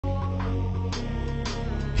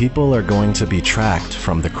People are going to be tracked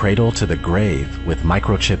from the cradle to the grave with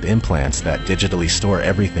microchip implants that digitally store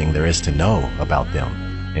everything there is to know about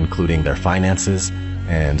them, including their finances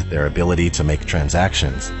and their ability to make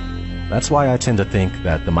transactions. That's why I tend to think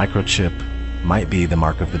that the microchip might be the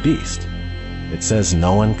mark of the beast. It says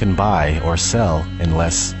no one can buy or sell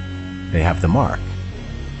unless they have the mark.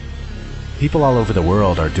 People all over the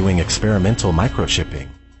world are doing experimental microchipping.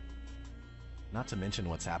 Not to mention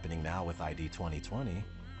what's happening now with ID 2020.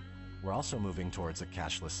 We're also moving towards a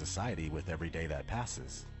cashless society with every day that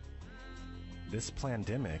passes. This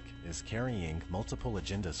pandemic is carrying multiple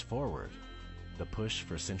agendas forward. The push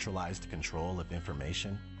for centralized control of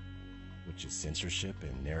information, which is censorship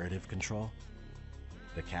and narrative control.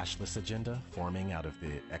 The cashless agenda forming out of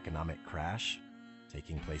the economic crash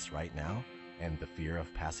taking place right now, and the fear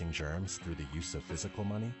of passing germs through the use of physical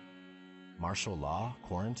money. Martial law,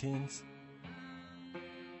 quarantines,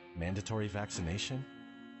 mandatory vaccination,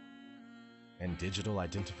 and digital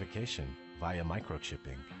identification via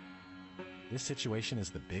microchipping. This situation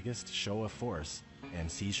is the biggest show of force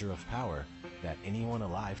and seizure of power that anyone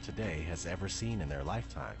alive today has ever seen in their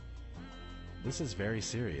lifetime. This is very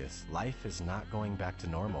serious. Life is not going back to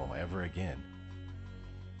normal ever again.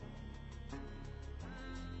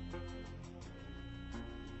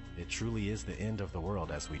 It truly is the end of the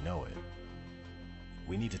world as we know it.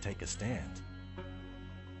 We need to take a stand.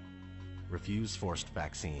 Refuse forced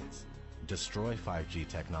vaccines. Destroy 5G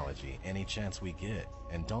technology any chance we get,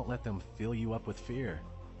 and don't let them fill you up with fear.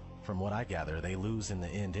 From what I gather, they lose in the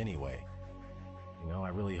end anyway. You know, I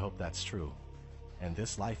really hope that's true. And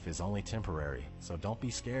this life is only temporary, so don't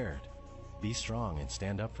be scared. Be strong and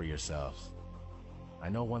stand up for yourselves. I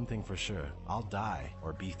know one thing for sure, I'll die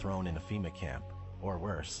or be thrown in a FEMA camp, or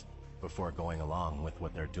worse, before going along with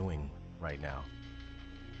what they're doing right now.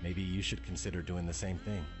 Maybe you should consider doing the same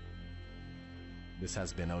thing. This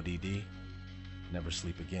has been ODD. Never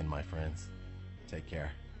sleep again, my friends. Take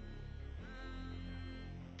care.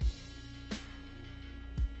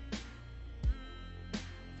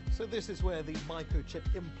 So this is where the microchip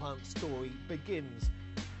implant story begins.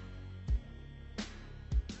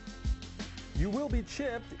 You will be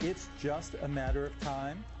chipped, it's just a matter of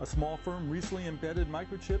time. A small firm recently embedded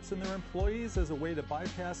microchips in their employees as a way to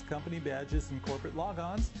bypass company badges and corporate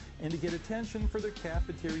logons and to get attention for their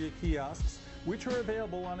cafeteria kiosks, which are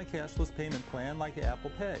available on a cashless payment plan like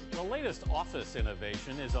Apple Pay. The latest office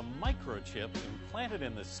innovation is a microchip implanted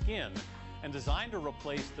in the skin and designed to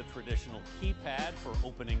replace the traditional keypad for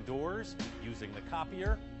opening doors, using the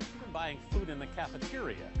copier, even buying food in the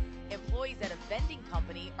cafeteria. Employees at a vending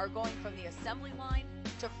company are going from the assembly line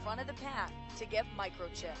to front of the pack to get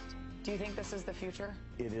microchipped. Do you think this is the future?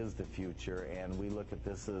 It is the future, and we look at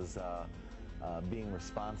this as being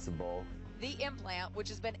responsible. The implant, which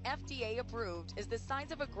has been FDA approved, is the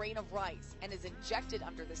size of a grain of rice and is injected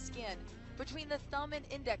under the skin between the thumb and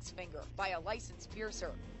index finger by a licensed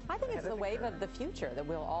piercer. I think it's the wave of the future, that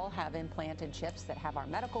we'll all have implanted chips that have our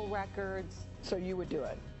medical records. So you would do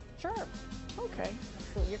it? Sure. Okay.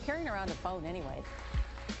 So you're carrying around a phone anyway.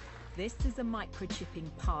 This is a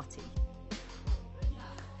microchipping party.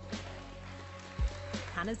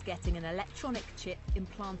 Hannah's getting an electronic chip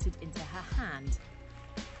implanted into her hand.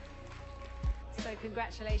 So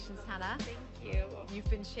congratulations, Hannah. Thank you. You've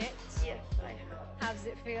been chipped? Yes, I have. How does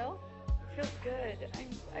it feel? It feels good.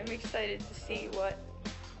 I'm excited to see what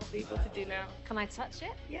I'll be able to do now. Can I touch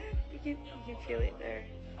it? Yeah, you can feel it there.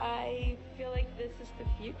 I feel like this is the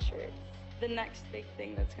future. It's the next big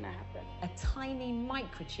thing that's going to happen. A tiny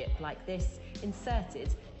microchip like this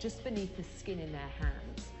inserted just beneath the skin in their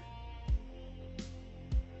hands.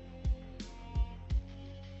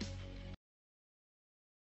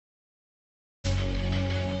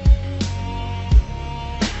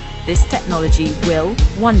 This technology will,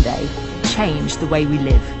 one day, change the way we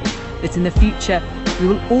live. But in the future, we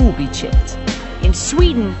will all be chipped. In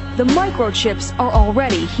Sweden, the microchips are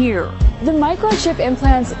already here. The microchip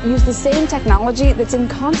implants use the same technology that's in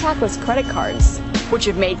contactless credit cards, which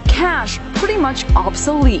have made cash pretty much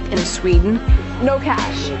obsolete in Sweden. No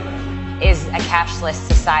cash. Is a cashless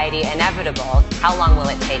society inevitable? How long will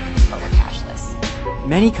it take before we're cashless?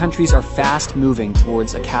 Many countries are fast moving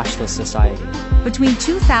towards a cashless society. Between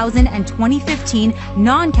 2000 and 2015,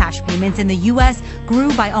 non-cash payments in the U.S.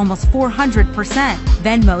 grew by almost 400%.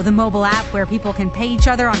 Venmo, the mobile app where people can pay each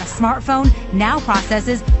other on a smartphone, now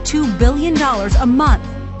processes $2 billion a month.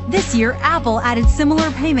 This year, Apple added similar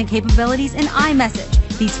payment capabilities in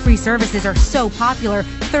iMessage. These free services are so popular,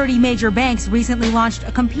 30 major banks recently launched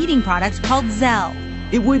a competing product called Zelle.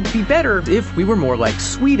 It would be better if we were more like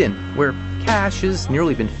Sweden, where cash has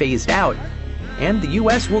nearly been phased out. And the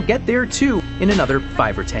U.S. will get there too. in another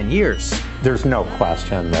 5 or 10 years. There's no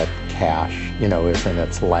question that cash, is in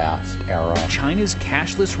its last era. China's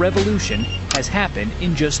cashless revolution has happened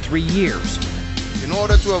in just 3 years. In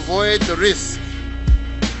order to avoid the risk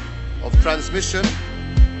of transmission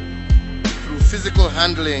through physical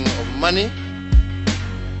handling of money,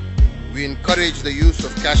 we encourage the use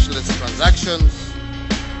of cashless transactions,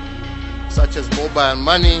 such as mobile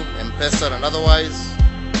money, M-Pesa and otherwise,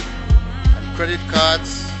 and credit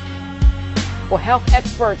cards. Well, health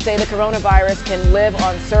experts say the coronavirus can live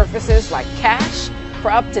on surfaces like cash for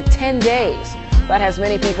up to 10 days. That has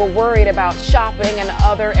many people worried about shopping and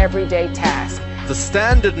other everyday tasks. The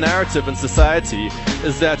standard narrative in society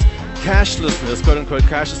is that cashlessness, quote-unquote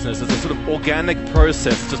cashlessness, is a sort of organic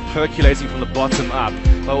process just percolating from the bottom up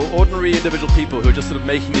by ordinary individual people who are just sort of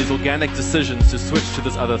making these organic decisions to switch to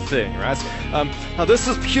this other thing, right? Now this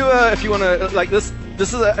is pure, if you want to, like this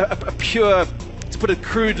is a pure, to put it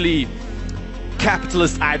crudely,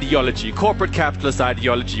 capitalist ideology, corporate capitalist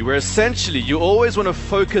ideology, where essentially you always want to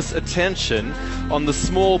focus attention on the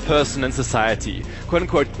small person in society, quote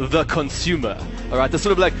unquote, the consumer. All right, the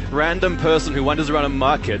sort of like random person who wanders around in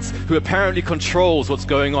markets, who apparently controls what's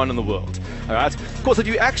going on in the world. All right. Of course, if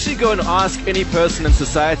you actually go and ask any person in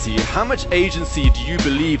society, how much agency do you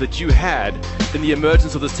believe that you had in the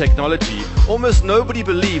emergence of this technology? Almost nobody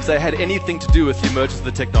believes they had anything to do with the emergence of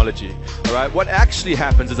the technology. All right. What actually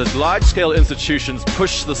happens is that large-scale institutions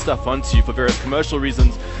push the stuff onto you for various commercial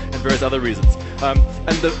reasons and various other reasons. And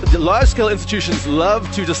the large-scale institutions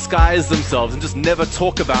love to disguise themselves and just never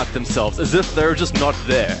talk about themselves as if they're just not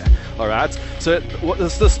there. All right. So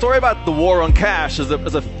the story about the war on cash is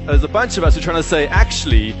a bunch of us who are trying to say,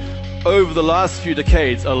 actually, over the last few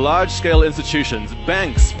decades, large-scale institutions,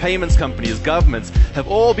 banks, payments companies, governments have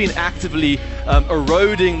all been actively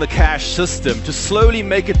eroding the cash system to slowly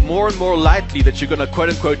make it more and more likely that you're going to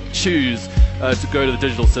quote-unquote choose to go to the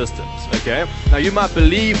digital systems. Okay. Now you might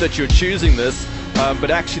believe that you're choosing this, but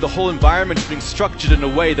actually the whole environment is being structured in a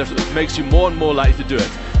way that makes you more and more likely to do it.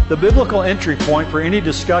 The biblical entry point for any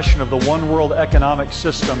discussion of the one world economic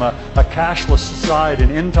system, a cashless society,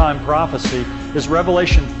 and end-time prophecy is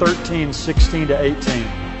Revelation 13:16 to 18.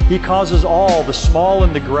 He causes all, the small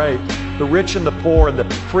and the great, the rich and the poor, and the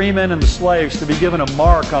freemen and the slaves to be given a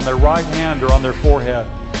mark on their right hand or on their forehead.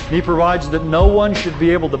 And he provides that no one should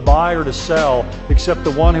be able to buy or to sell except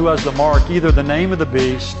the one who has the mark, either the name of the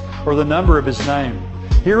beast or the number of his name.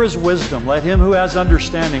 Here is wisdom. Let him who has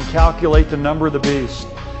understanding calculate the number of the beast.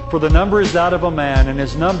 For the number is that of a man, and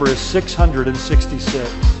his number is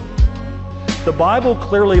 666. The Bible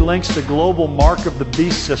clearly links the global mark of the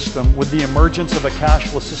beast system with the emergence of a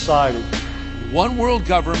cashless society. One world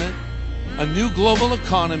government, a new global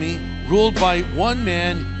economy ruled by one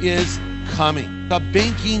man is coming. The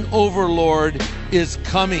banking overlord is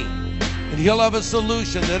coming. And he'll have a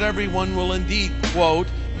solution that everyone will indeed, quote,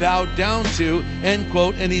 bow down to, end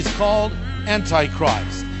quote, and he's called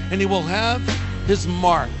Antichrist. And he will have his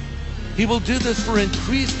mark. He will do this for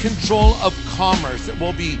increased control of commerce. It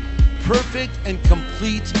will be perfect and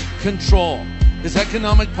complete control. His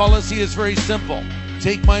economic policy is very simple.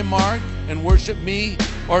 Take my mark and worship me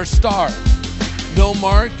or starve. No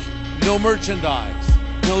mark, no merchandise.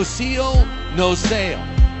 No seal, no sale.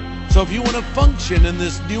 So if you want to function in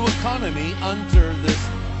this new economy under this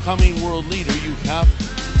coming world leader, you have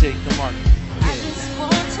to take the mark.